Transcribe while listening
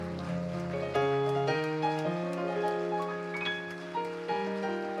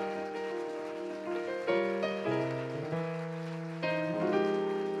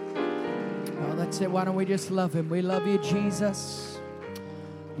That's it. Why don't we just love Him? We love you, Jesus.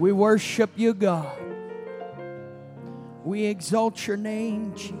 We worship you, God. We exalt your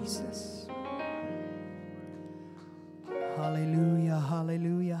name, Jesus. Hallelujah,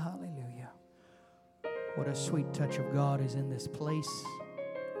 hallelujah, hallelujah. What a sweet touch of God is in this place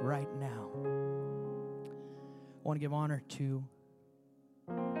right now. I want to give honor to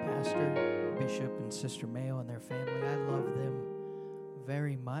Pastor, Bishop, and Sister Mayo and their family. I love them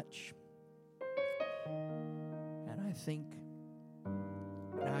very much. And I think,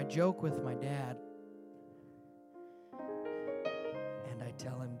 and I joke with my dad, and I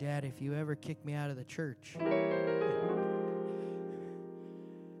tell him, Dad, if you ever kick me out of the church,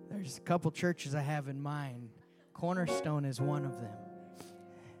 there's a couple churches I have in mind. Cornerstone is one of them.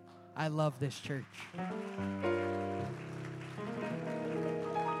 I love this church.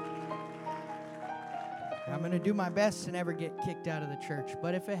 I'm going to do my best to never get kicked out of the church,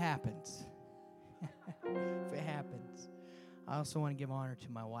 but if it happens, I also want to give honor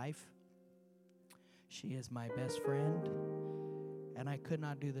to my wife. She is my best friend, and I could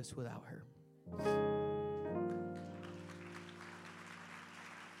not do this without her.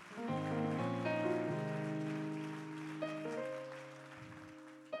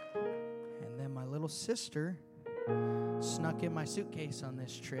 And then my little sister snuck in my suitcase on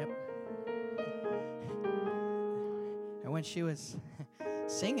this trip. And when she was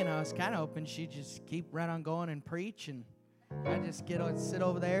singing, I was kind of hoping she'd just keep right on going and preach, and I just sit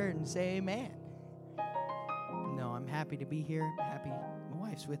over there and say amen. No, I'm happy to be here. Happy my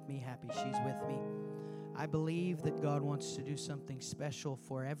wife's with me. Happy she's with me. I believe that God wants to do something special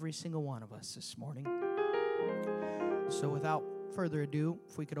for every single one of us this morning. So without further ado,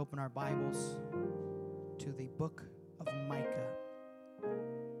 if we could open our Bibles to the book of Micah,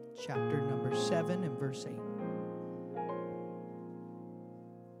 chapter number 7 and verse 8.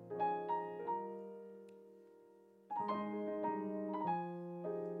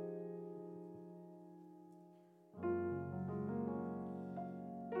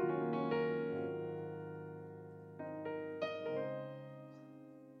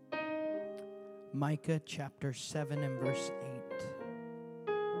 Micah chapter 7 and verse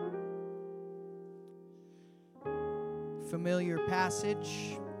 8. Familiar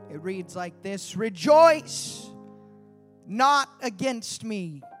passage. It reads like this: Rejoice not against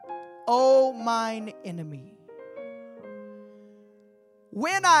me, O mine enemy.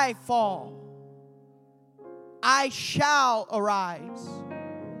 When I fall, I shall arise.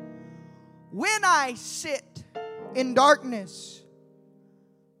 When I sit in darkness,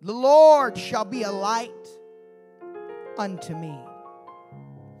 the Lord shall be a light unto me.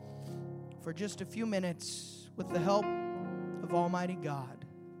 For just a few minutes, with the help of Almighty God,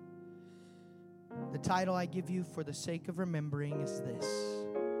 the title I give you for the sake of remembering is this: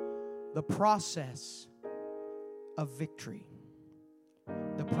 The Process of Victory.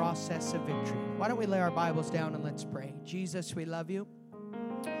 The process of victory. Why don't we lay our Bibles down and let's pray. Jesus, we love you.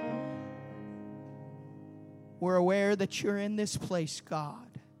 We're aware that you're in this place, God.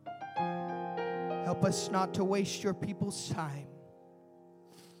 Help us not to waste your people's time.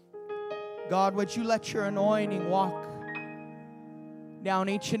 God, would you let your anointing walk down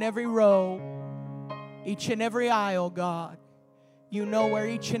each and every row, each and every aisle, God. You know where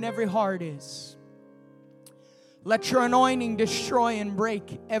each and every heart is. Let your anointing destroy and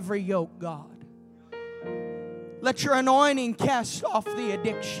break every yoke, God. Let your anointing cast off the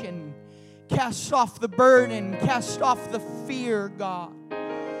addiction, cast off the burden, cast off the fear, God.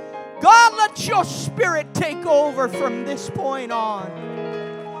 God, let your Spirit take over from this point on.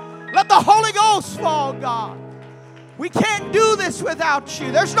 Let the Holy Ghost fall, God. We can't do this without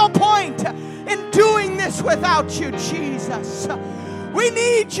you. There's no point in doing this without you, Jesus. We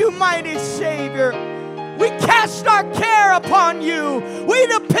need you, mighty Savior. We cast our care upon you. We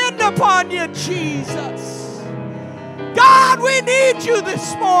depend upon you, Jesus. God, we need you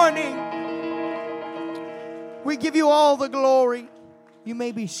this morning. We give you all the glory. You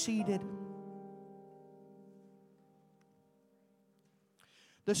may be seated.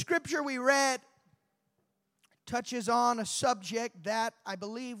 The scripture we read touches on a subject that I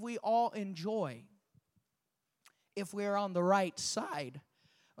believe we all enjoy if we are on the right side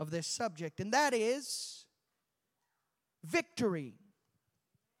of this subject, and that is victory.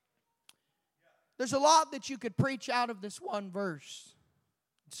 There's a lot that you could preach out of this one verse.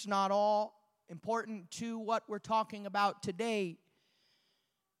 It's not all important to what we're talking about today.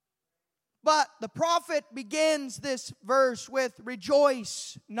 But the prophet begins this verse with,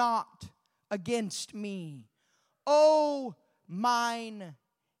 Rejoice not against me, O mine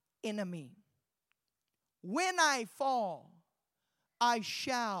enemy. When I fall, I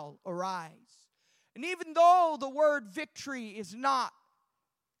shall arise. And even though the word victory is not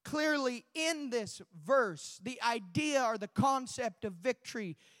clearly in this verse, the idea or the concept of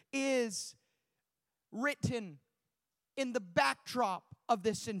victory is written in the backdrop of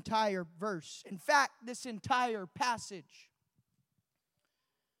this entire verse. In fact, this entire passage.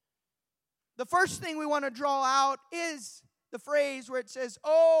 The first thing we want to draw out is the phrase where it says,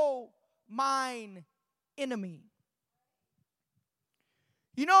 "Oh, mine enemy."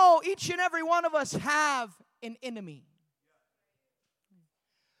 You know, each and every one of us have an enemy.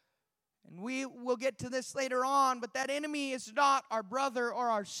 And we will get to this later on, but that enemy is not our brother or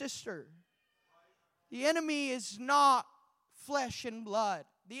our sister. The enemy is not flesh and blood.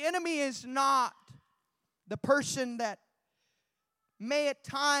 The enemy is not the person that may at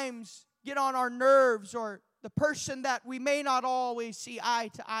times get on our nerves, or the person that we may not always see eye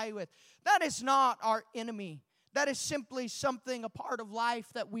to eye with. That is not our enemy. That is simply something, a part of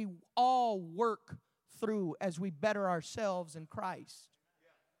life that we all work through as we better ourselves in Christ.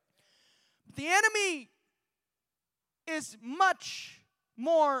 But the enemy is much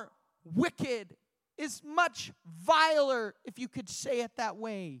more wicked, is much viler, if you could say it that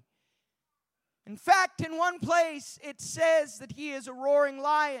way. In fact, in one place it says that he is a roaring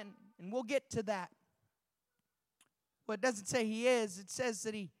lion, and we'll get to that. Well, it doesn't say he is, it says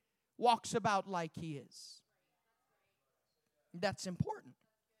that he walks about like he is. That's important.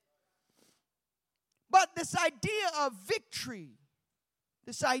 But this idea of victory,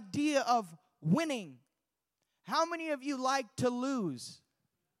 this idea of winning, how many of you like to lose?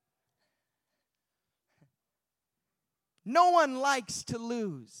 No one likes to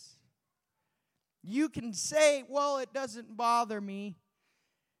lose. You can say, well, it doesn't bother me.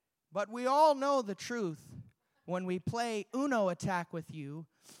 But we all know the truth. When we play Uno Attack with you,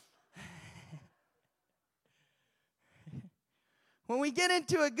 when we get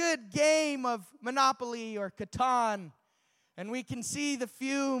into a good game of Monopoly or Catan, and we can see the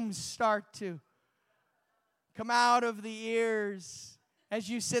fumes start to come out of the ears as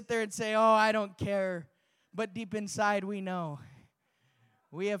you sit there and say, oh, I don't care. But deep inside we know.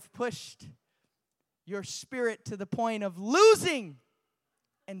 We have pushed your spirit to the point of losing.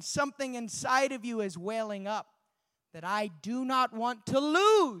 And something inside of you is wailing up that I do not want to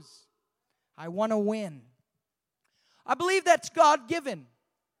lose. I want to win. I believe that's God-given.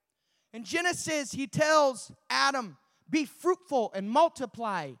 In Genesis, he tells Adam, be fruitful and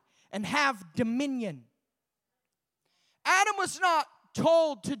multiply and have dominion. Adam was not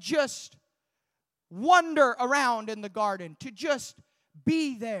told to just wander around in the garden, to just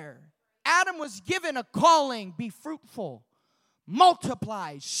be there. Adam was given a calling, be fruitful,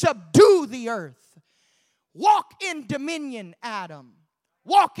 multiply, subdue the earth. Walk in dominion, Adam.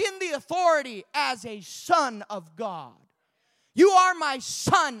 Walk in the authority as a son of God. You are my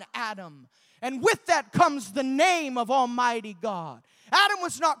son, Adam. And with that comes the name of Almighty God. Adam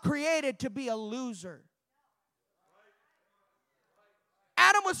was not created to be a loser.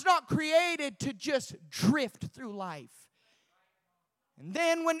 Adam was not created to just drift through life. And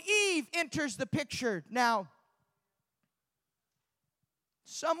then when Eve enters the picture, now,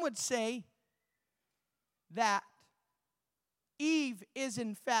 some would say that Eve is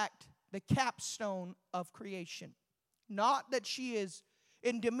in fact the capstone of creation. Not that she is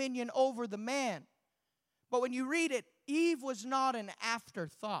in dominion over the man. But when you read it, Eve was not an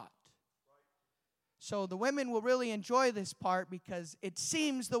afterthought. So the women will really enjoy this part because it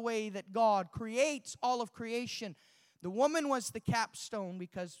seems the way that God creates all of creation. The woman was the capstone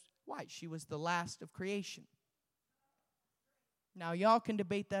because, why? She was the last of creation. Now, y'all can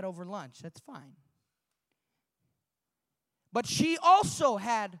debate that over lunch. That's fine. But she also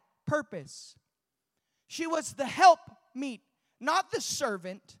had purpose. She was the helpmeet, not the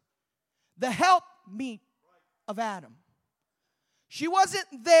servant, the helpmeet of Adam. She wasn't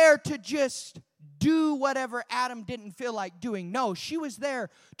there to just do whatever Adam didn't feel like doing. No, she was there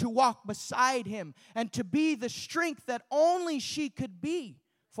to walk beside him and to be the strength that only she could be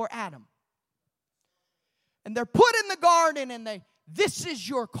for Adam. And they're put in the garden and this is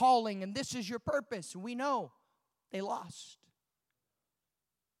your calling and this is your purpose. And we know they lost.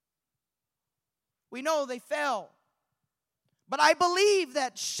 We know they fell. But I believe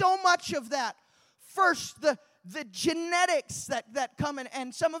that so much of that, first the genetics that come in,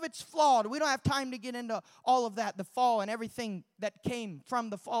 and some of it's flawed. We don't have time to get into all of that, the fall and everything that came from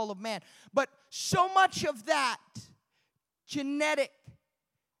the fall of man. But so much of that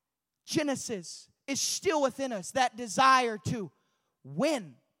genesis is still within us, that desire to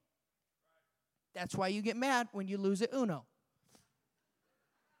win. That's why you get mad when you lose at Uno.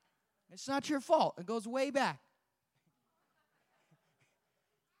 It's not your fault. It goes way back.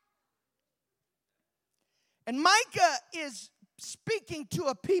 And Micah is speaking to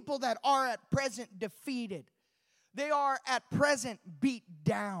a people that are at present defeated. They are at present beat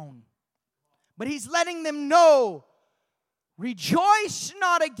down. But he's letting them know, rejoice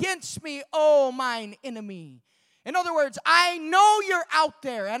not against me, O mine enemy. In other words, I know you're out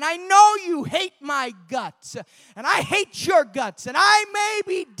there, and I know you hate my guts, and I hate your guts, and I may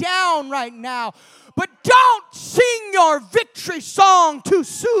be down right now, but don't sing your victory song too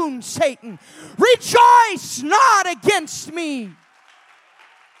soon, Satan. Rejoice not against me.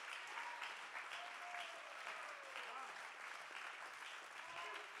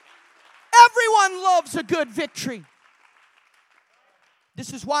 Everyone loves a good victory.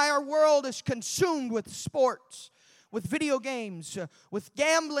 This is why our world is consumed with sports, with video games, with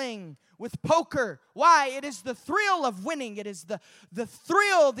gambling, with poker. Why? It is the thrill of winning. It is the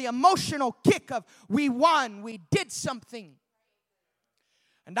thrill, the emotional kick of we won, we did something.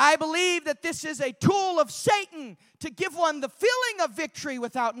 And I believe that this is a tool of Satan to give one the feeling of victory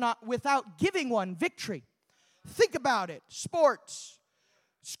without giving one victory. Think about it. Sports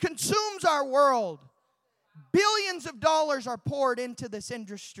consumes our world. Billions of dollars are poured into this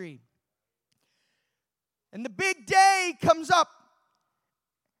industry. And the big day comes up,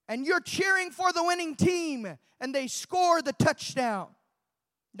 and you're cheering for the winning team, and they score the touchdown.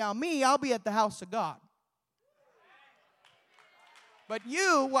 Now me, I'll be at the house of God. But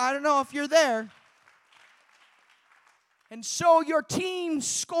you, well, I don't know if you're there. And so your team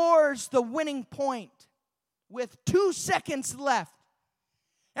scores the winning point with 2 seconds left.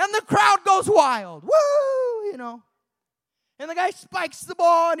 And the crowd goes wild. Woo! You know. And the guy spikes the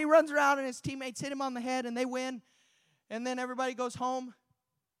ball, and he runs around, and his teammates hit him on the head, and they win. And then everybody goes home.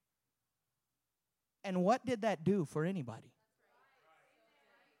 And what did that do for anybody?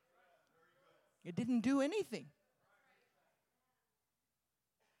 It didn't do anything.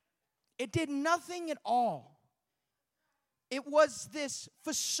 It did nothing at all. It was this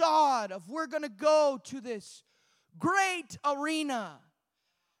facade of we're going to go to this great arena,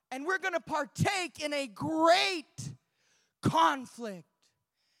 and we're going to partake in a great conflict.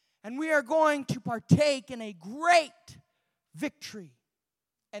 And we are going to partake in a great victory.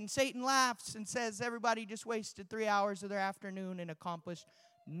 And Satan laughs and says, everybody just wasted 3 hours of their afternoon and accomplished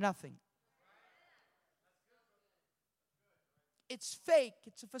nothing. It's fake.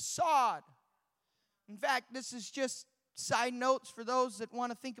 It's a facade. In fact, this is just side notes for those that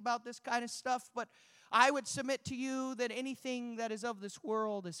want to think about this kind of stuff. But I would submit to you that anything that is of this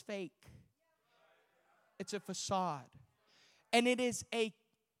world is fake. It's a facade. And it is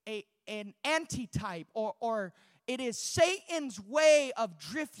an antitype, or it is Satan's way of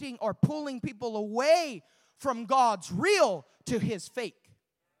drifting or pulling people away from God's real to his fake.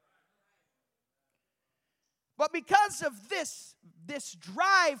 But because of this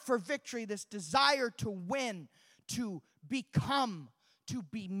drive for victory, this desire to win, to become, to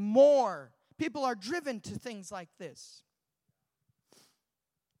be more, people are driven to things like this.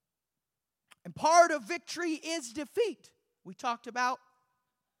 And part of victory is defeat. We talked about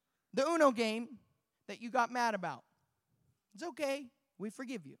the Uno game that you got mad about. It's okay. We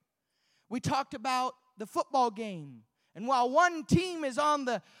forgive you. We talked about the football game. And while one team is on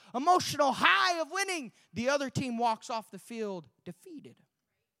the emotional high of winning, the other team walks off the field defeated.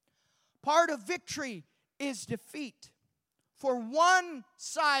 Part of victory is defeat. For one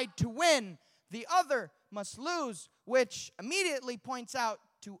side to win, the other must lose, which immediately points out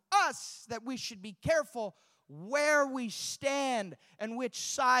to us that we should be careful where we stand and which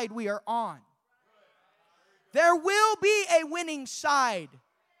side we are on. There will be a winning side,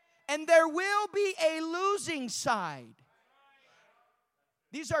 and there will be a losing side.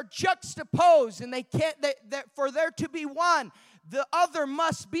 These are juxtaposed, and they can't. For there to be one, the other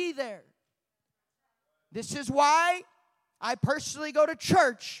must be there. This is why I personally go to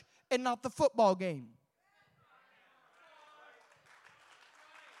church and not the football game.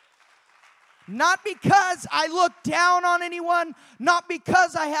 Not because I look down on anyone, not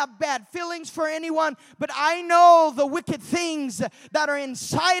because I have bad feelings for anyone, but I know the wicked things that are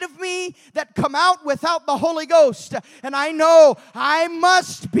inside of me that come out without the Holy Ghost. And I know I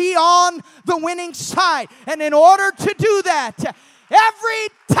must be on the winning side. And in order to do that, every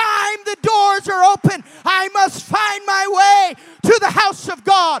time the doors are open, I must find my way to the house of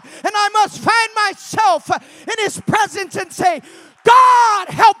God. And I must find myself in His presence and say, God,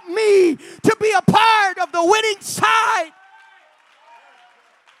 help me to be a part of the winning side.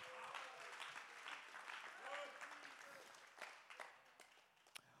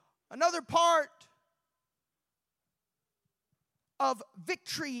 Another part of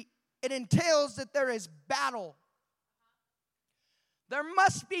victory, it entails that there is battle. There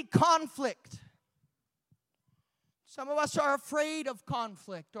must be conflict. Some of us are afraid of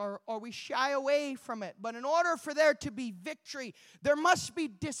conflict or we shy away from it. But in order for there to be victory, there must be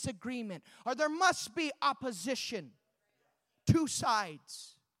disagreement or there must be opposition. Two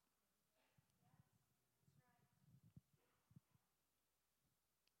sides.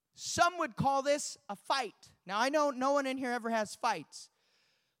 Some would call this a fight. Now, I know no one in here ever has fights,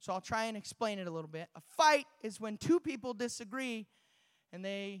 so I'll try and explain it a little bit. A fight is when two people disagree, and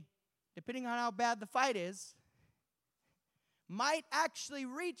they, depending on how bad the fight is, might actually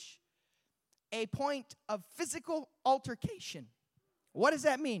reach a point of physical altercation. What does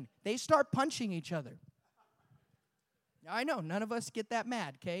that mean? They start punching each other. Now, I know none of us get that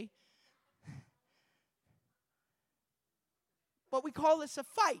mad, okay? But we call this a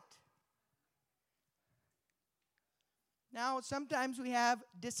fight. Now, sometimes we have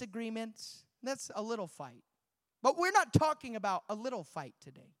disagreements. That's a little fight. But we're not talking about a little fight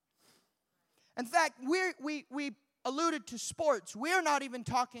today. In fact, we alluded to sports. We're not even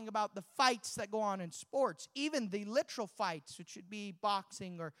talking about the fights that go on in sports, even the literal fights, which would be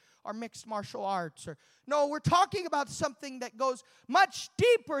boxing or mixed martial arts. No, we're talking about something that goes much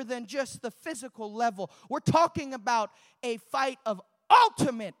deeper than just the physical level. We're talking about a fight of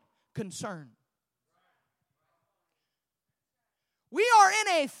ultimate concern. We are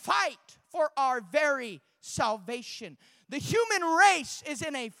in a fight for our very salvation. The human race is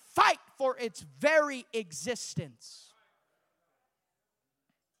in a fight for its very existence.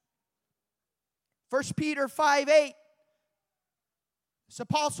 1 Peter 5:8, this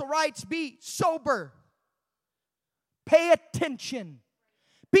apostle writes, be sober, pay attention,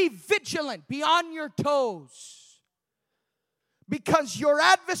 be vigilant, be on your toes, because your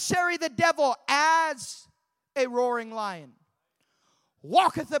adversary the devil, as a roaring lion,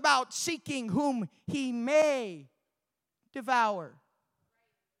 walketh about seeking whom he may devour.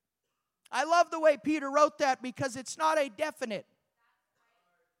 I love the way Peter wrote that because it's not a definite.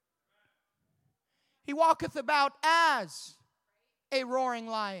 He walketh about as a roaring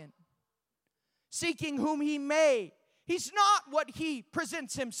lion, seeking whom he may. He's not what he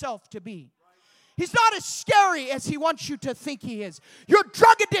presents himself to be. He's not as scary as he wants you to think he is. Your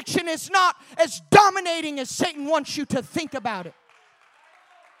drug addiction is not as dominating as Satan wants you to think about it.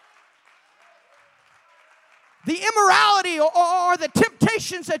 The immorality or the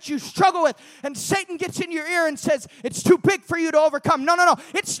temptations that you struggle with, and Satan gets in your ear and says, it's too big for you to overcome. No.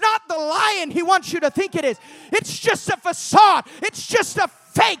 It's not the lion he wants you to think it is. It's just a facade. It's just a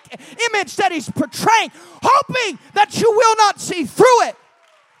fake image that he's portraying, hoping that you will not see through it.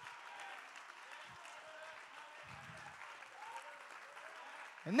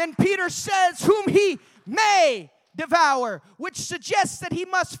 And then Peter says, whom he may devour, which suggests that he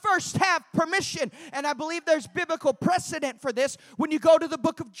must first have permission. And I believe there's biblical precedent for this when you go to the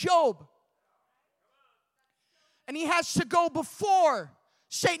book of Job. And he has to go before.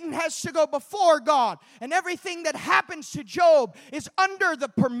 Satan has to go before God. And everything that happens to Job is under the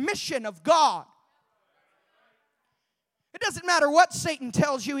permission of God. It doesn't matter what Satan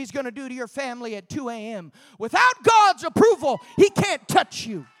tells you he's going to do to your family at 2 a.m. Without God's approval, he can't touch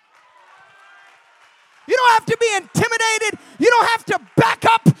you. You don't have to be intimidated. You don't have to back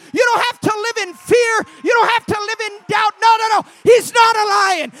up. You don't have to live in fear. You don't have to live in doubt. No. He's not a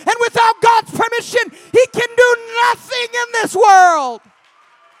lion. And without God's permission, he can do nothing in this world.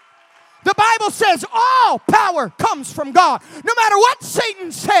 The Bible says all power comes from God. No matter what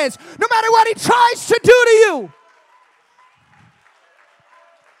Satan says, no matter what he tries to do to you.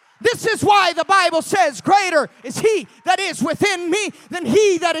 This is why the Bible says, greater is he that is within me than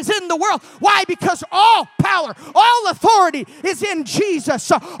he that is in the world. Why? Because all power, all authority is in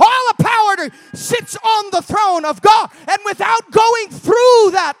Jesus. All the power sits on the throne of God. And without going through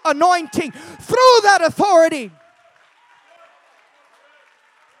that anointing, through that authority.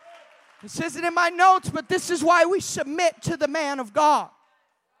 This isn't in my notes, but this is why we submit to the man of God.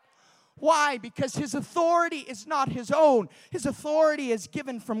 Why? Because his authority is not his own. His authority is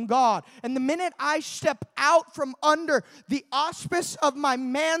given from God. And the minute I step out from under the auspice of my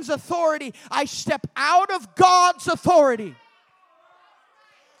man's authority, I step out of God's authority.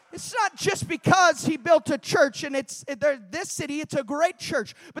 It's not just because he built a church and this city, it's a great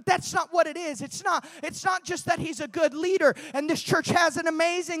church. But that's not what it is. It's not just that he's a good leader and this church has an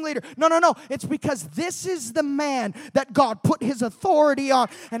amazing leader. No. It's because this is the man that God put his authority on.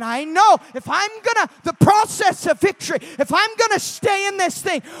 And I know if the process of victory, if I'm going to stay in this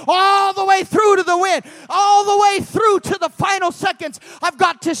thing all the way through to the win, all the way through to the final seconds, I've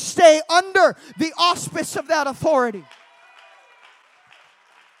got to stay under the auspice of that authority.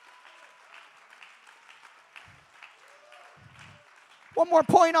 One more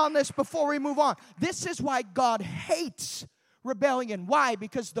point on this before we move on. This is why God hates rebellion. Why?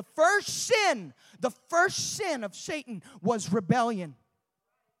 Because the first sin of Satan was rebellion.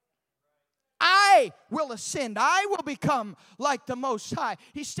 I will ascend. I will become like the Most High.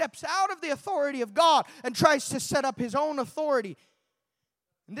 He steps out of the authority of God and tries to set up his own authority.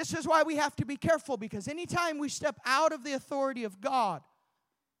 And this is why we have to be careful, because anytime we step out of the authority of God,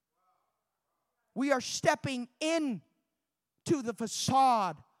 we are stepping into the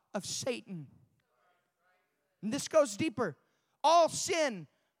facade of Satan. And this goes deeper. All sin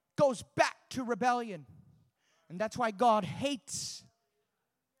goes back to rebellion. And that's why God hates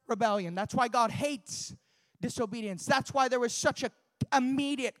rebellion. That's why God hates disobedience. That's why there was such a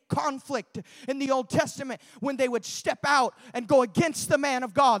immediate conflict in the Old Testament when they would step out and go against the man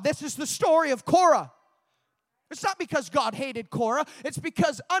of God. This is the story of Korah. It's not because God hated Korah. It's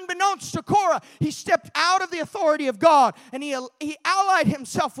because unbeknownst to Korah, he stepped out of the authority of God and he allied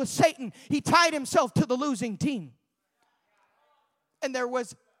himself with Satan. He tied himself to the losing team. And there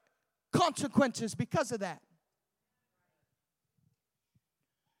was consequences because of that.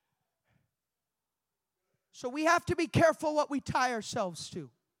 So we have to be careful what we tie ourselves to.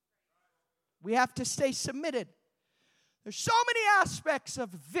 We have to stay submitted. There's so many aspects of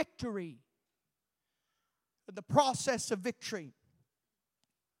victory, the process of victory.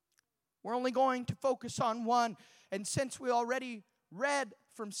 We're only going to focus on one. And since we already read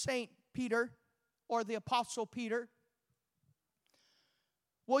from St. Peter, or the Apostle Peter,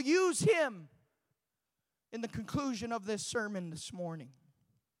 we'll use him in the conclusion of this sermon this morning.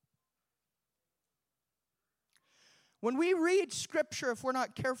 When we read Scripture, if we're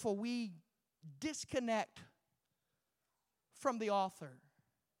not careful, we disconnect from the author.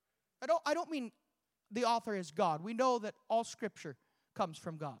 I don't mean the author is God. We know that all Scripture comes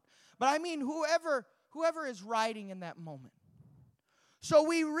from God. But I mean whoever is writing in that moment. So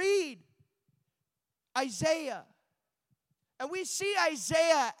we read Isaiah, and we see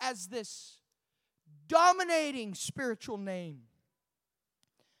Isaiah as this dominating spiritual name.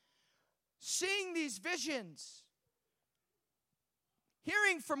 Seeing these visions,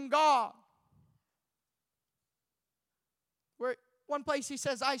 hearing from God. Where one place he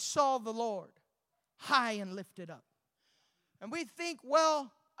says, I saw the Lord high and lifted up. And we think,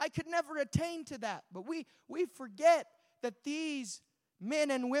 well, I could never attain to that. But we forget that these men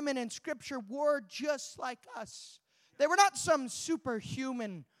and women in Scripture were just like us. They were not some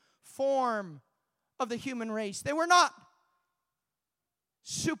superhuman form of the human race. They were not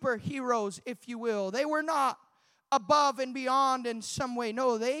superheroes, if you will. They were not above and beyond in some way.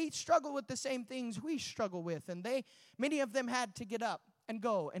 No, they struggled with the same things we struggle with. And many of them had to get up and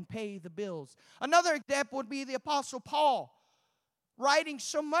go and pay the bills. Another example would be the Apostle Paul, writing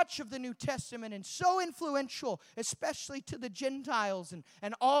so much of the New Testament and so influential, especially to the Gentiles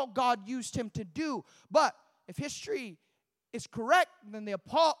and all God used him to do. But if history is correct, then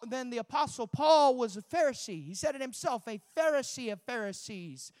the Apostle Paul was a Pharisee. He said it himself, a Pharisee of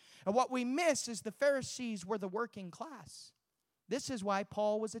Pharisees. And what we miss is the Pharisees were the working class. This is why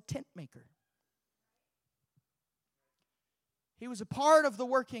Paul was a tent maker. He was a part of the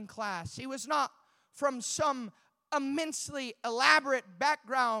working class. He was not from some immensely elaborate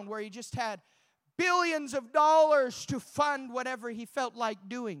background where he just had billions of dollars to fund whatever he felt like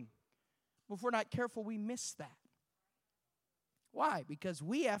doing. If we're not careful, we miss that. Why? Because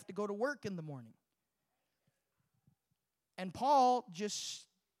we have to go to work in the morning. And Paul, just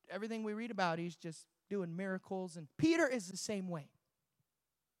everything we read about, he's just doing miracles. And Peter is the same way.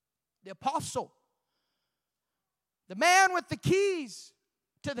 The apostle. The man with the keys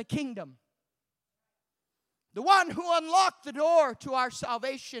to the kingdom. The one who unlocked the door to our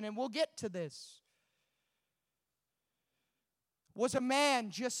salvation, and we'll get to this, was a man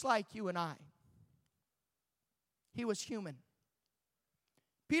just like you and I. He was human.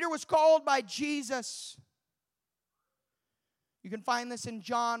 Peter was called by Jesus. You can find this in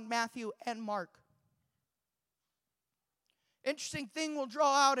John, Matthew, and Mark. Interesting thing we'll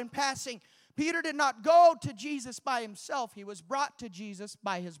draw out in passing. Peter did not go to Jesus by himself. He was brought to Jesus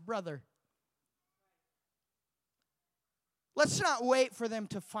by his brother. Let's not wait for them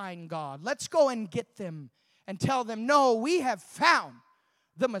to find God. Let's go and get them and tell them, no, we have found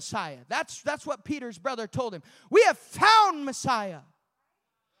the Messiah. That's what Peter's brother told him. We have found Messiah.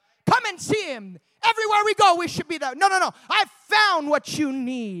 Come and see him. Everywhere we go, we should be there. No. I found what you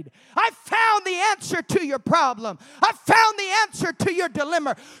need. I found the answer to your problem. I found the answer to your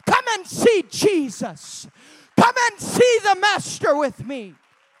dilemma. Come and see Jesus. Come and see the Master with me.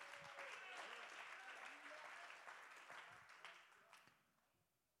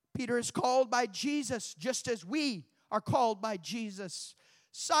 Peter is called by Jesus just as we are called by Jesus.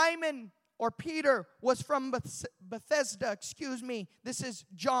 Simon or Peter was from Bethesda, This is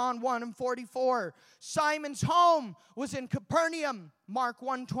John 1:44. Simon's home was in Capernaum, Mark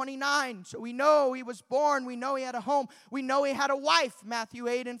 1:29. So we know he was born. We know he had a home. We know he had a wife, Matthew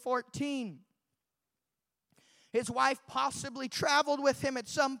 8:14. His wife possibly traveled with him at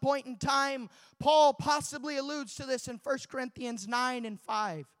some point in time. Paul possibly alludes to this in 1 Corinthians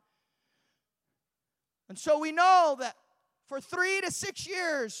 9:5. And so we know that for 3 to 6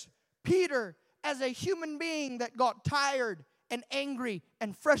 years, Peter, as a human being that got tired and angry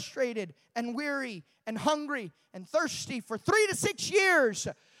and frustrated and weary and hungry and thirsty, for 3 to 6 years,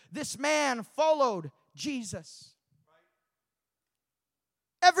 this man followed Jesus.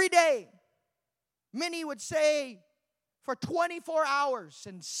 Every day, many would say for 24 hours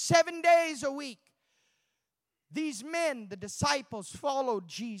and 7 days a week, these men, the disciples, followed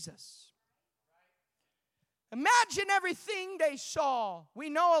Jesus. Imagine everything they saw. We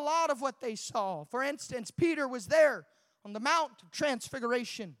know a lot of what they saw. For instance, Peter was there on the Mount of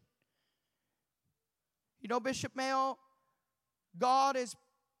Transfiguration. You know, Bishop Mayo, God has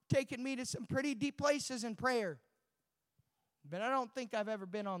taken me to some pretty deep places in prayer. But I don't think I've ever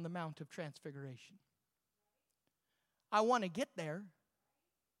been on the Mount of Transfiguration. I want to get there.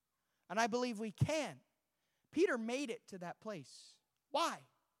 And I believe we can. Peter made it to that place. Why?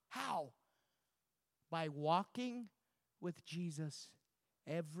 How? By walking with Jesus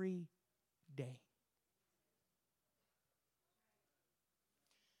every day.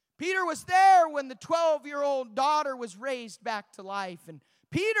 Peter was there when the 12-year-old daughter was raised back to life. And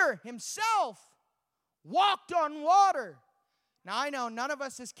Peter himself walked on water. Now, I know none of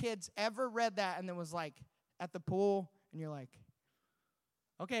us as kids ever read that and then was like at the pool, and you're like,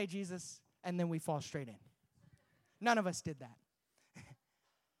 okay, Jesus, and then we fall straight in. None of us did that.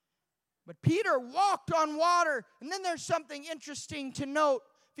 But Peter walked on water. And then there's something interesting to note.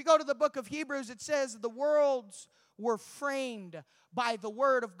 If you go to the book of Hebrews, it says the worlds were framed by the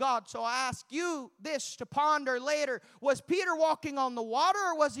word of God. So I ask you this to ponder later. Was Peter walking on the water,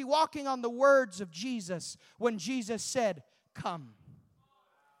 or was he walking on the words of Jesus when Jesus said, come?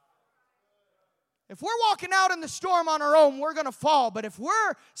 If we're walking out in the storm on our own, we're going to fall. But if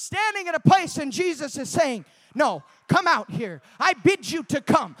we're standing in a place and Jesus is saying, no, come out here. I bid you to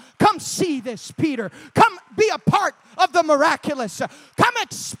come. Come see this, Peter. Come be a part of the miraculous. Come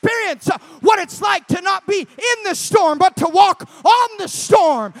experience what it's like to not be in the storm, but to walk on the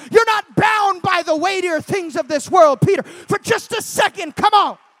storm. You're not bound by the weightier things of this world, Peter. For just a second, come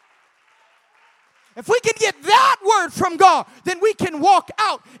on. If we can get that word from God, then we can walk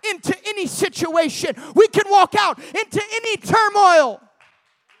out into any situation. We can walk out into any turmoil.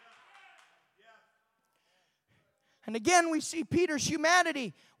 And again, we see Peter's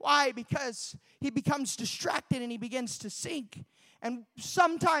humanity. Why? Because he becomes distracted and he begins to sink. And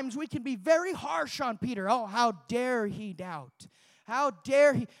sometimes we can be very harsh on Peter. Oh, how dare he doubt? How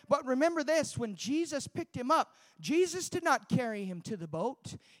dare he? But remember this, when Jesus picked him up, Jesus did not carry him to the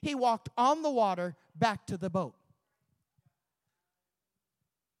boat. He walked on the water back to the boat.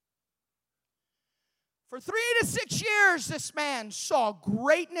 For 3 to 6 years, this man saw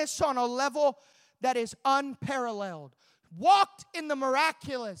greatness on a level that is unparalleled. Walked in the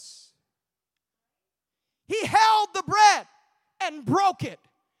miraculous. He held the bread and broke it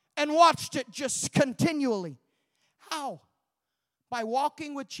and watched it just continually. How? By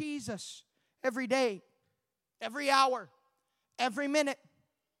walking with Jesus every day, every hour, every minute,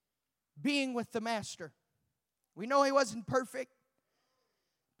 being with the Master. We know he wasn't perfect.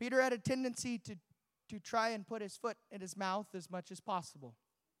 Peter had a tendency to try and put his foot in his mouth as much as possible.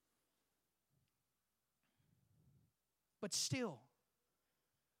 But still,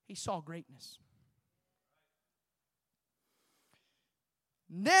 he saw greatness.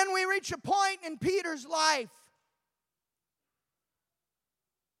 And then we reach a point in Peter's life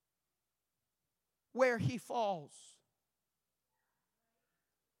where he falls.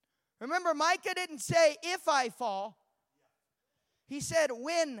 Remember, Micah didn't say, if I fall. He said,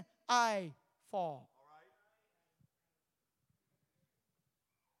 when I fall.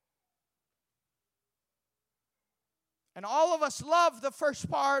 And all of us love the first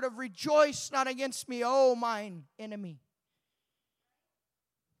part of rejoice not against me, O mine enemy.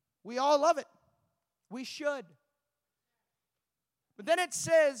 We all love it. We should. But then it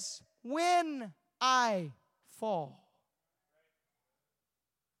says, when I fall.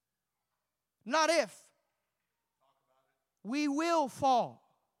 Not if. We will fall.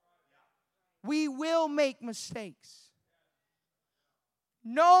 We will make mistakes.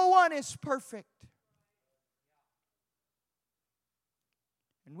 No one is perfect.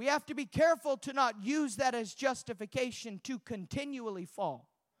 And we have to be careful to not use that as justification to continually fall.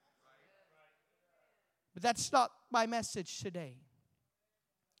 But that's not my message today.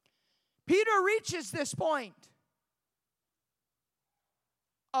 Peter reaches this point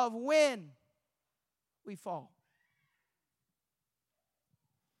of when we fall.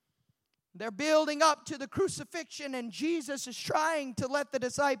 They're building up to the crucifixion, and Jesus is trying to let the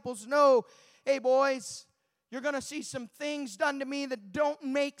disciples know, hey boys, you're going to see some things done to me that don't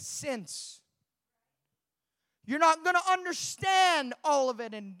make sense. You're not going to understand all of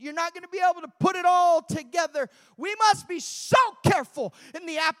it, and you're not going to be able to put it all together. We must be so careful in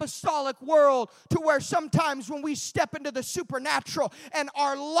the apostolic world to where sometimes when we step into the supernatural and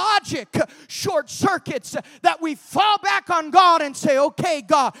our logic short circuits, that we fall back on God and say, okay,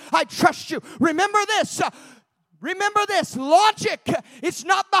 God, I trust you. Remember this. Remember this, logic is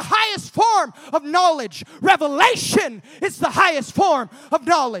not the highest form of knowledge. Revelation is the highest form of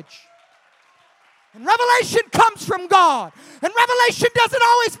knowledge. And revelation comes from God. And revelation doesn't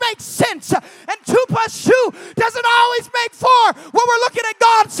always make sense. And 2 plus 2 doesn't always make 4. When we're looking at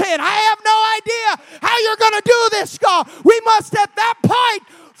God saying, I have no idea how you're going to do this, God. We must at that point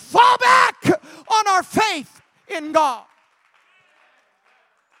fall back on our faith in God.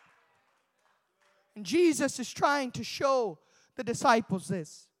 And Jesus is trying to show the disciples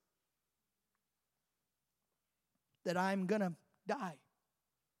this. That I'm going to die.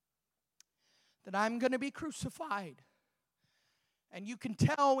 That I'm going to be crucified. And you can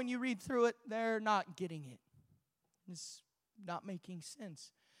tell when you read through it, they're not getting it. It's not making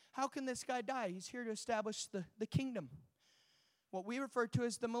sense. How can this guy die? He's here to establish the kingdom. What we refer to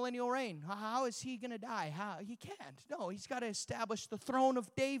as the millennial reign. How is he going to die? He can't. No, he's got to establish the throne of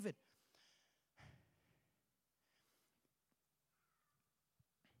David.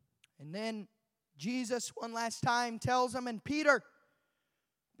 And then Jesus one last time tells him, and Peter,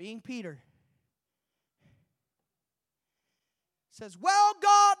 being Peter, says, well,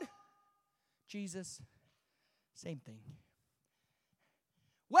 God, Jesus, same thing.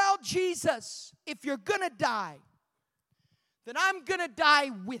 Well, Jesus, if you're going to die, then I'm going to die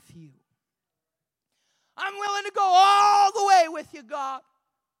with you. I'm willing to go all the way with you, God.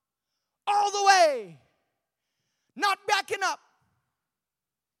 All the way. Not backing up.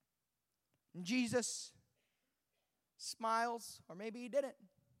 And Jesus smiles, or maybe he didn't.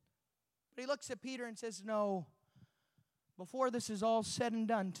 But he looks at Peter and says, no, before this is all said and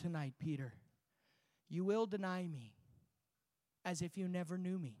done tonight, Peter, you will deny me as if you never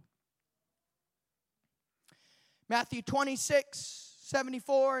knew me. Matthew 26,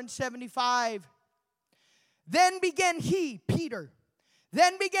 74 and 75. Then began he, Peter,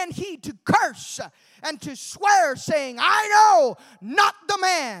 to curse and to swear, saying, I know not the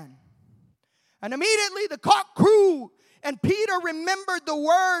man. And immediately the cock crew, and Peter remembered the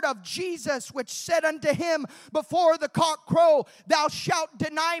word of Jesus, which said unto him before the cock crow, thou shalt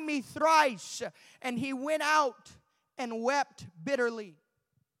deny me thrice. And he went out and wept bitterly.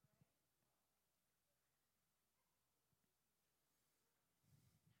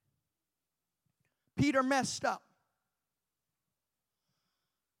 Peter messed up.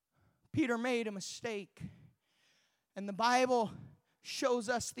 Peter made a mistake. And the Bible shows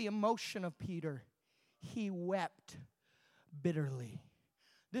us the emotion of Peter. He wept bitterly.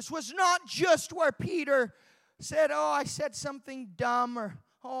 This was not just where Peter said, oh, I said something dumb, or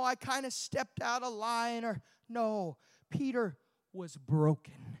oh, I kind of stepped out of line, or no, Peter was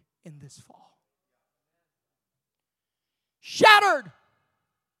broken in this fall. Shattered.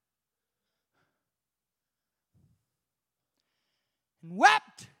 And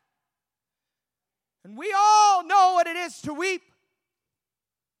wept. And we all know what it is to weep.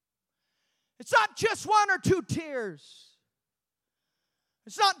 It's not just 1 or 2 tears.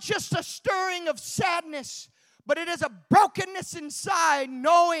 It's not just a stirring of sadness, but it is a brokenness inside,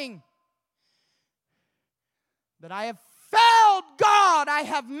 knowing that I have failed God. I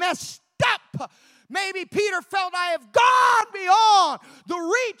have messed up. Maybe Peter felt I have gone beyond the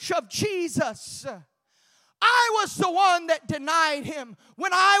reach of Jesus. I was the one that denied him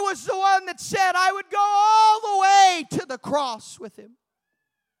when I was the one that said I would go all the way to the cross with him.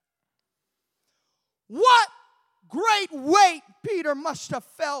 What great weight Peter must have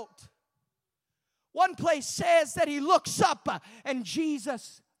felt. One place says that he looks up and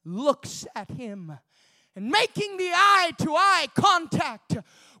Jesus looks at him. And making the eye-to-eye contact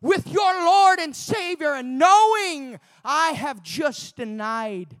with your Lord and Savior, and knowing I have just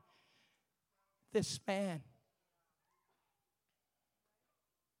denied this man.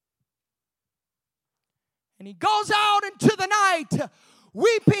 And he goes out into the night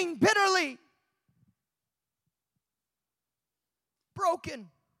weeping bitterly. Broken.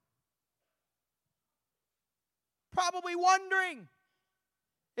 probably wondering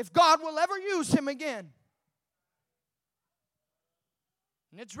if God will ever use him again.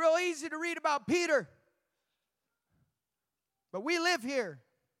 And it's real easy to read about Peter. But we live here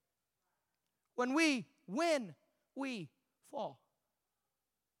when we fall.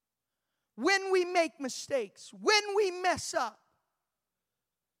 When we make mistakes. When we mess up.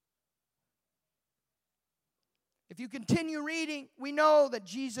 If you continue reading, we know that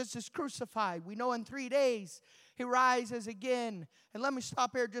Jesus is crucified. We know in 3 days he rises again. And let me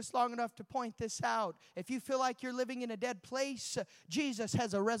stop here just long enough to point this out. If you feel like you're living in a dead place, Jesus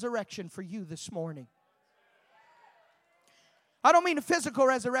has a resurrection for you this morning. I don't mean a physical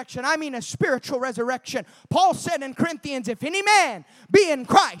resurrection. I mean a spiritual resurrection. Paul said in Corinthians, if any man be in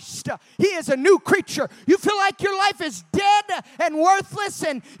Christ, he is a new creature. You feel like your life is dead and worthless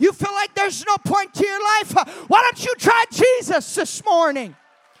and you feel like there's no point to your life. Why don't you try Jesus this morning?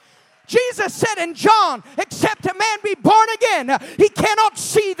 Jesus said in John, except a man be born again, he cannot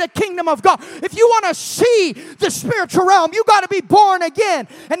see the kingdom of God. If you want to see the spiritual realm, you got to be born again.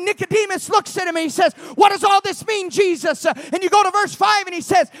 And Nicodemus looks at him and he says, what does all this mean, Jesus? And you go to verse 5 and he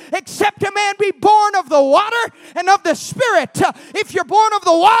says, except a man be born of the water and of the Spirit. If you're born of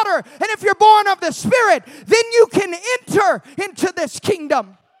the water and if you're born of the Spirit, then you can enter into this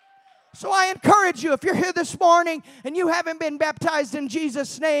kingdom. So I encourage you, if you're here this morning and you haven't been baptized in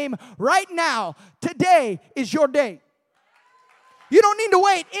Jesus' name, right now, today is your day. You don't need to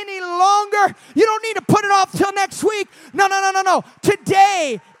wait any longer. You don't need to put it off till next week. No.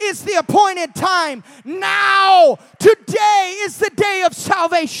 Today is the appointed time. Now, today is the day of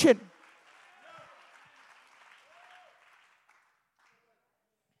salvation.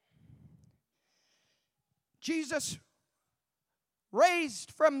 Jesus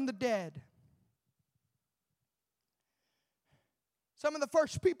raised from the dead. Some of the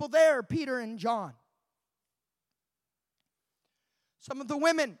first people there, Peter and John. Some of the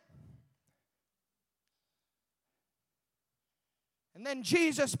women. And then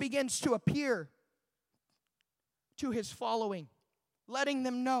Jesus begins to appear to his following, letting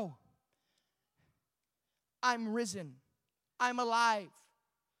them know, I'm risen. I'm alive.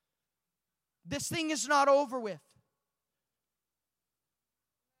 This thing is not over with.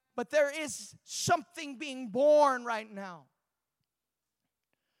 But there is something being born right now.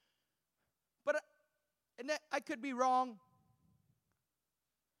 But I could be wrong.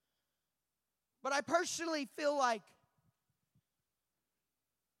 But I personally feel like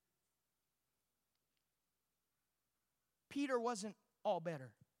Peter wasn't all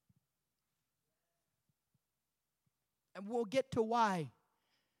better. And we'll get to why.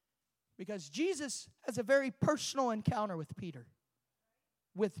 Because Jesus has a very personal encounter with Peter.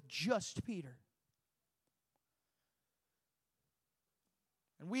 With just Peter.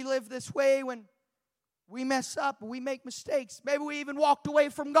 And we live this way when we mess up, we make mistakes. Maybe we even walked away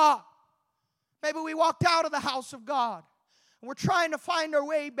from God. Maybe we walked out of the house of God. And we're trying to find our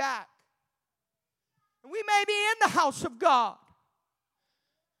way back. And we may be in the house of God.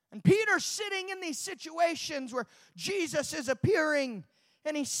 And Peter's sitting in these situations where Jesus is appearing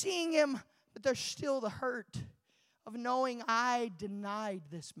and he's seeing him, but there's still the hurt of knowing I denied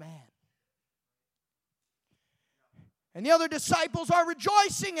this man. And the other disciples are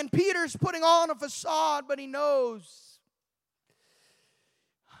rejoicing, and Peter's putting on a facade, but he knows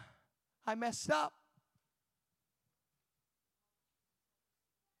I messed up.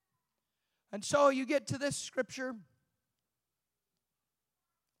 And so you get to this scripture.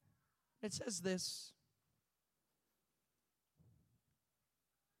 It says this.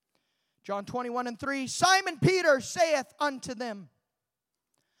 John 21:3, Simon Peter saith unto them,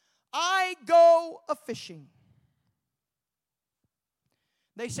 I go a-fishing.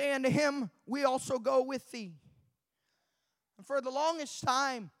 They say unto him, we also go with thee. And for the longest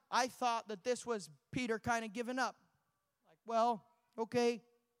time, I thought that this was Peter kind of giving up. Like, well, okay,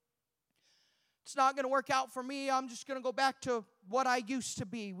 it's not going to work out for me. I'm just going to go back to what I used to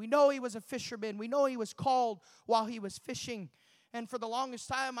be. We know he was a fisherman. We know he was called while he was fishing. And for the longest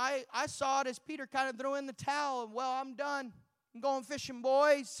time, I saw it as Peter kind of threw in the towel. And, well, I'm done. I'm going fishing,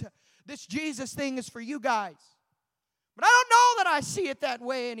 boys. This Jesus thing is for you guys. But I don't know that I see it that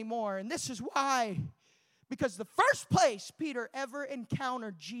way anymore. And this is why. Because the first place Peter ever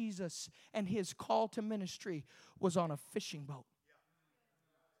encountered Jesus and his call to ministry was on a fishing boat.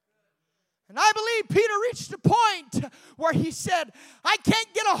 And I believe Peter reached a point where he said, I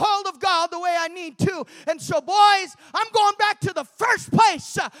can't get a hold of God the way I need to. And so, boys, I'm going back to the first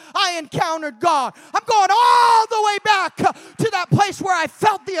place I encountered God. I'm going all the way back to that place where I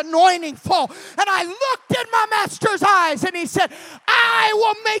felt the anointing fall. And I looked in my master's eyes and he said, I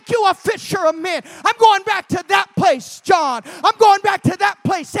will make you a fisher of men. I'm going back to that place, John. I'm going back to that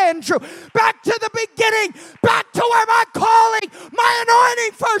place, Andrew. Back to the beginning. Back to where my calling, my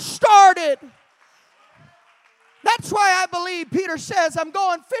anointing first started. That's why I believe Peter says, I'm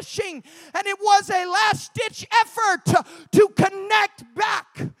going fishing. And it was a last-ditch effort to connect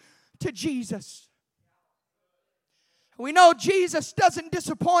back to Jesus. We know Jesus doesn't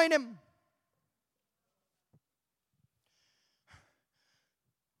disappoint him.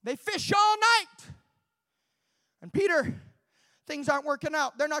 They fish all night. And Peter, things aren't working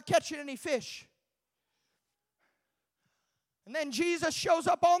out. They're not catching any fish. And then Jesus shows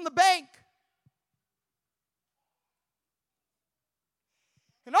up on the bank.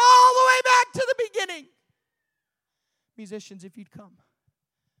 And all the way back to the beginning. Musicians, if you'd come.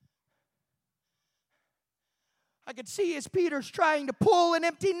 I could see as Peter's trying to pull an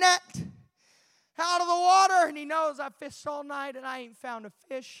empty net out of the water. And he knows I've fished all night and I ain't found a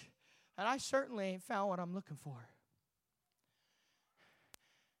fish. And I certainly ain't found what I'm looking for.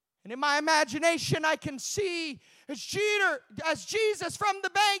 And in my imagination, I can see as Jesus from the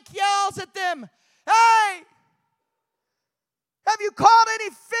bank yells at them, hey! Have you caught any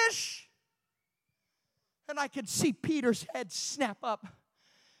fish? And I could see Peter's head snap up.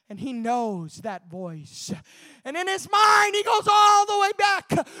 And he knows that voice. And in his mind, he goes all the way back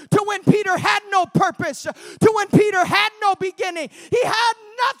to when Peter had no purpose. To when Peter had no beginning. He had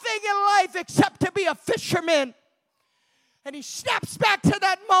nothing in life except to be a fisherman. And he snaps back to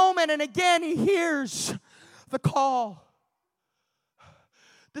that moment. And again, he hears the call.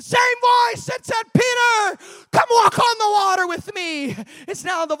 The same voice that said, Peter, come walk on the water with me. It's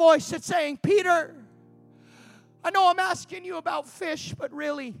now the voice that's saying, Peter, I know I'm asking you about fish, but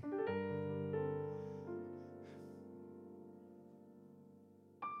really,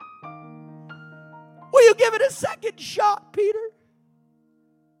 will you give it a second shot, Peter?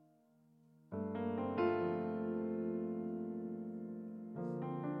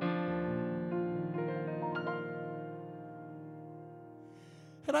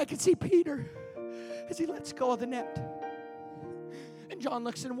 And I can see Peter as he lets go of the net. And John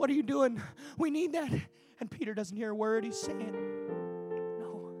looks at him, what are you doing? We need that. And Peter doesn't hear a word he's saying.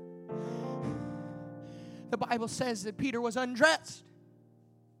 No. The Bible says that Peter was undressed.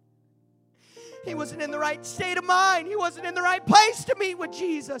 He wasn't in the right state of mind. He wasn't in the right place to meet with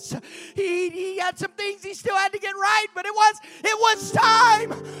Jesus. He had some things he still had to get right, but it was time.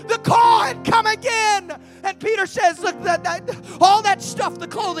 The call had come again. And Peter says, look, all that stuff, the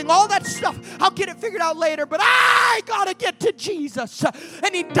clothing, all that stuff, I'll get it figured out later, but I got to get to Jesus.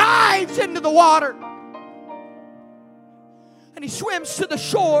 And he dives into the water. And he swims to the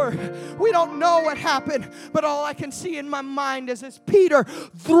shore. We don't know what happened, but all I can see in my mind is as Peter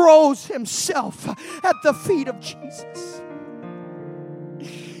throws himself at the feet of Jesus.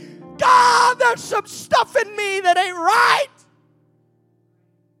 God, there's some stuff in me that ain't right.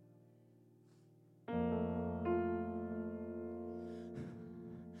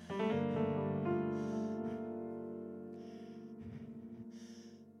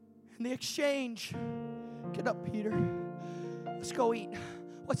 In the exchange, get up, Peter. Let's go eat.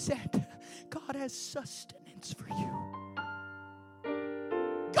 What's that? God has sustenance for you.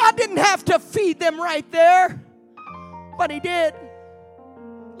 God didn't have to feed them right there, but he did.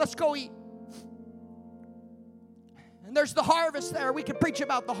 Let's go eat. And there's the harvest there. We could preach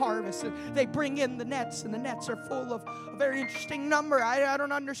about the harvest. They bring in the nets, and the nets are full of a very interesting number. I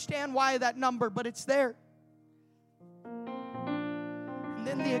don't understand why that number, but it's there. And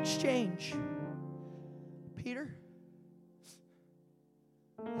then the exchange. Peter,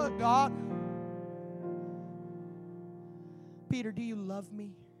 oh God, Peter, do you love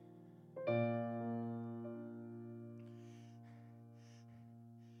me? And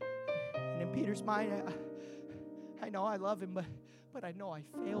in Peter's mind, I know I love him, but I know I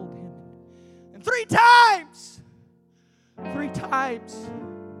failed him. And three times.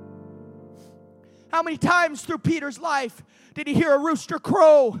 How many times through Peter's life did he hear a rooster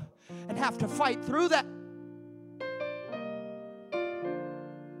crow and have to fight through that?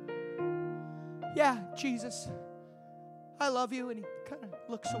 Yeah, Jesus, I love you. And he kind of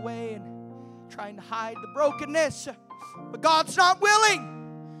looks away and trying to hide the brokenness. But God's not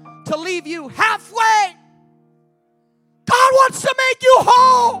willing to leave you halfway. God wants to make you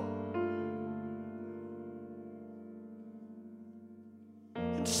whole.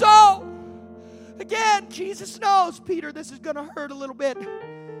 And so, Again, Jesus knows, Peter, this is going to hurt a little bit,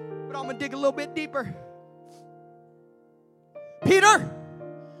 but I'm going to dig a little bit deeper. Peter,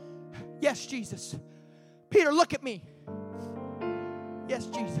 yes, Jesus. Peter, look at me. Yes,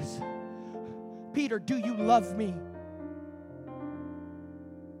 Jesus. Peter, do you love me?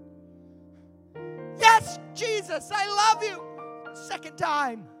 Yes, Jesus, I love you. Second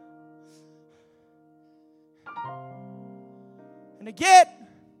time. And again,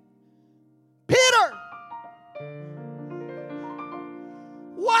 Peter,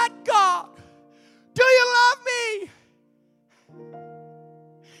 what, God? Do you love me?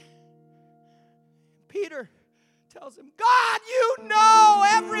 Peter tells him, God, you know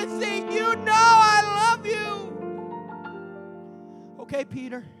everything. You know I love you. Okay,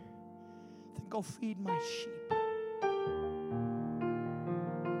 Peter, then go feed my sheep.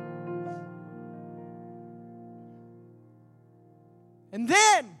 And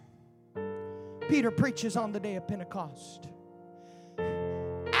then Peter preaches on the day of Pentecost.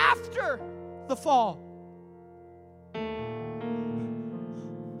 After the fall.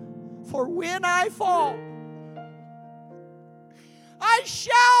 For when I fall, I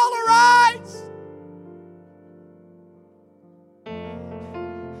shall arise.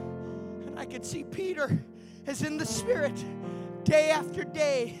 And I could see Peter as in the Spirit, day after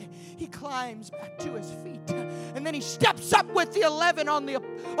day, he climbs back to his feet. And then he steps up with the 11 on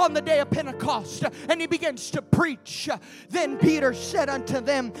the day of Pentecost, and he begins to preach. Then Peter said unto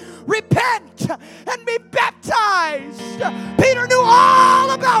them, repent and be baptized. Peter knew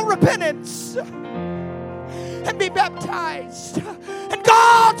all about repentance. And be baptized. And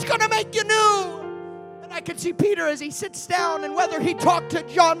God's going to make you new. And I could see Peter as he sits down, and whether he talked to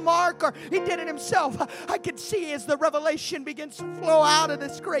John Mark or he did it himself, I could see as the revelation begins to flow out of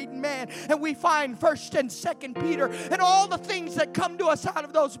this great man. And we find 1st and 2nd Peter and all the things that come to us out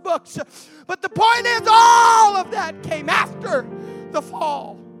of those books. But the point is, all of that came after the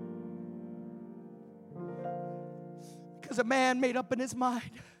fall. Because a man made up in his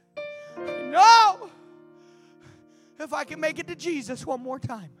mind, no, if I can make it to Jesus one more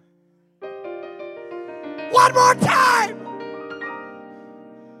time. One more time!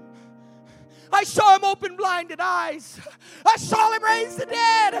 I saw him open blinded eyes. I saw him raise the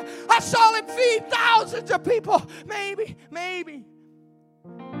dead. I saw him feed thousands of people. Maybe I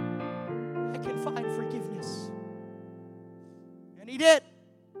can find forgiveness. And he did.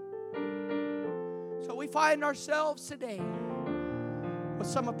 So we find ourselves today with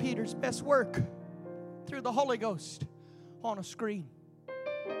some of Peter's best work through the Holy Ghost on a screen.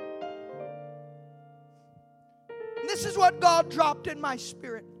 And this is what God dropped in my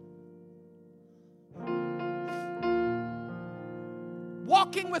spirit.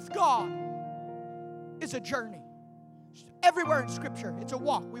 Walking with God is a journey. Everywhere in Scripture, it's a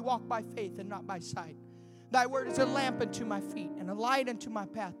walk. We walk by faith and not by sight. Thy word is a lamp unto my feet and a light unto my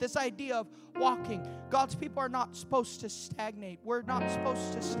path. This idea of walking, God's people are not supposed to stagnate. We're not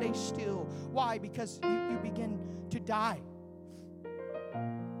supposed to stay still. Why? Because you begin to die.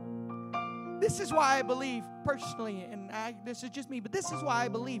 This is why I believe personally, and this is just me, but this is why I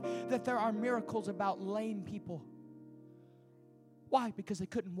believe that there are miracles about lame people. Why? Because they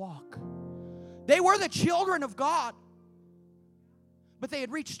couldn't walk. They were the children of God, but they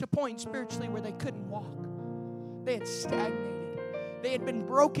had reached a point spiritually where they couldn't walk. They had stagnated. They had been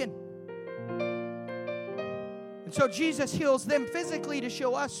broken. And so Jesus heals them physically to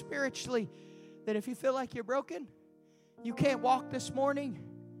show us spiritually that if you feel like you're broken, you can't walk this morning,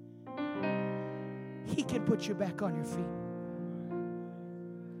 He can put you back on your feet.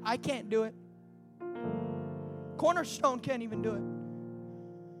 I can't do it. Cornerstone can't even do it.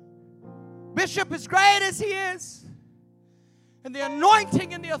 Bishop, as great as he is, and the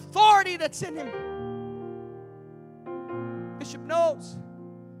anointing and the authority that's in him, Bishop knows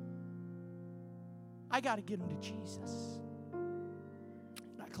I got to get him to Jesus.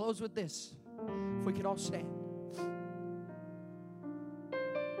 And I close with this. If we could all stand.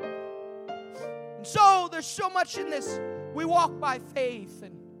 And so there's so much in this. We walk by faith,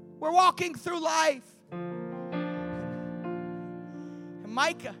 and we're walking through life. And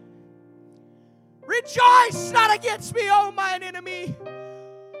Micah, rejoice not against me, O mine enemy,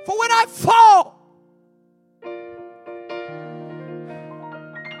 for when I fall,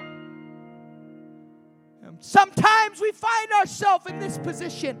 sometimes we find ourselves in this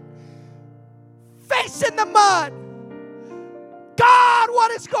position, facing the mud. God,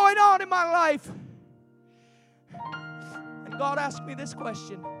 what is going on in my life? And God asked me this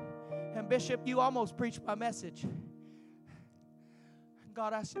question. And Bishop, you almost preached my message.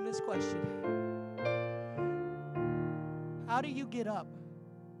 God asked him this question. How do you get up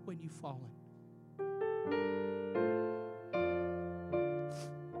when you've fallen?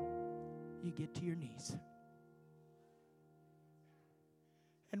 you get to your knees.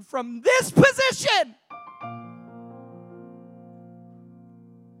 And from this position,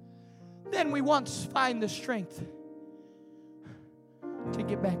 then we once find the strength to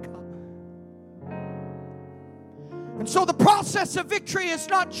get back up. And so the process of victory is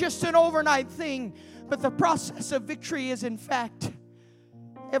not just an overnight thing, but the process of victory is, in fact,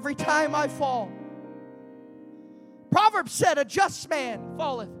 every time I fall. Proverbs said, a just man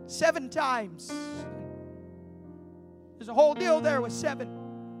falleth 7 times. There's a whole deal there with 7.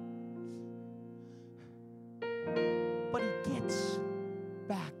 But he gets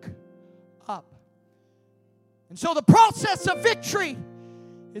back up. And so the process of victory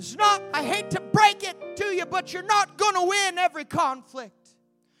is not, I hate to break it to you, but you're not going to win every conflict.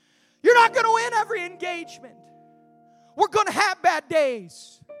 You're not going to win every engagement. We're going to have bad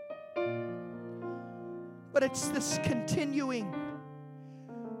days. But it's this continuing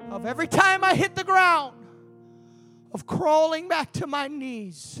of every time I hit the ground, of crawling back to my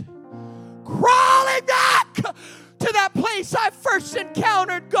knees. Crawling back to that place I first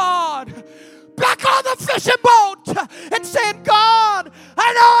encountered God. Back on the fishing boat and saying, God,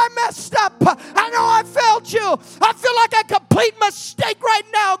 I know I messed up. I know I failed you. I feel like a complete mistake right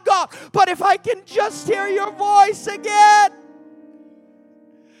now, God. But if I can just hear your voice again,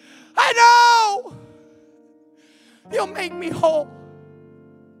 I know you'll make me whole.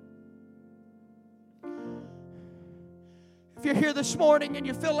 If you're here this morning and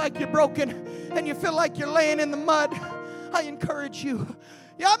you feel like you're broken and you feel like you're laying in the mud, I encourage you.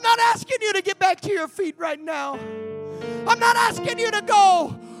 Yeah, I'm not asking you to get back to your feet right now. I'm not asking you to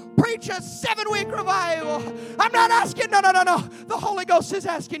go preach a 7-week revival. I'm not asking, no. The Holy Ghost is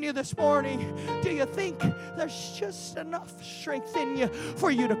asking you this morning, do you think there's just enough strength in you for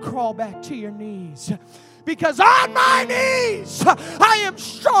you to crawl back to your knees? Because on my knees, I am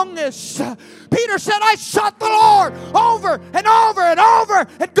strongest. Peter said, I sought the Lord over and over and over.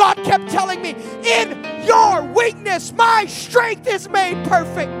 And God kept telling me, in your weakness, my strength is made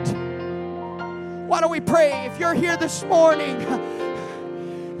perfect. Why don't we pray? If you're here this morning,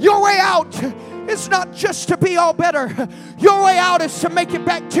 your way out is not just to be all better. Your way out is to make it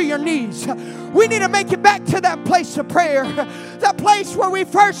back to your knees. We need to make it back to that place of prayer. That place where we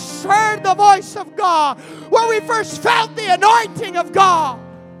first heard the voice of God. Where we first felt the anointing of God.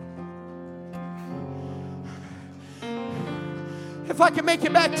 If I can make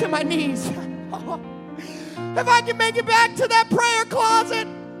it back to my knees. If I can make it back to that prayer closet.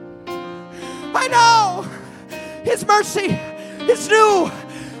 I know His mercy is new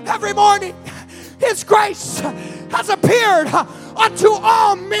every morning. His grace has appeared unto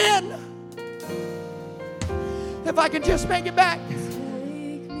all men. If I can just make it back.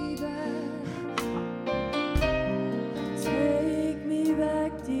 Take me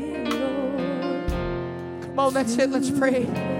back, dear Lord. Come on, that's it. Let's pray.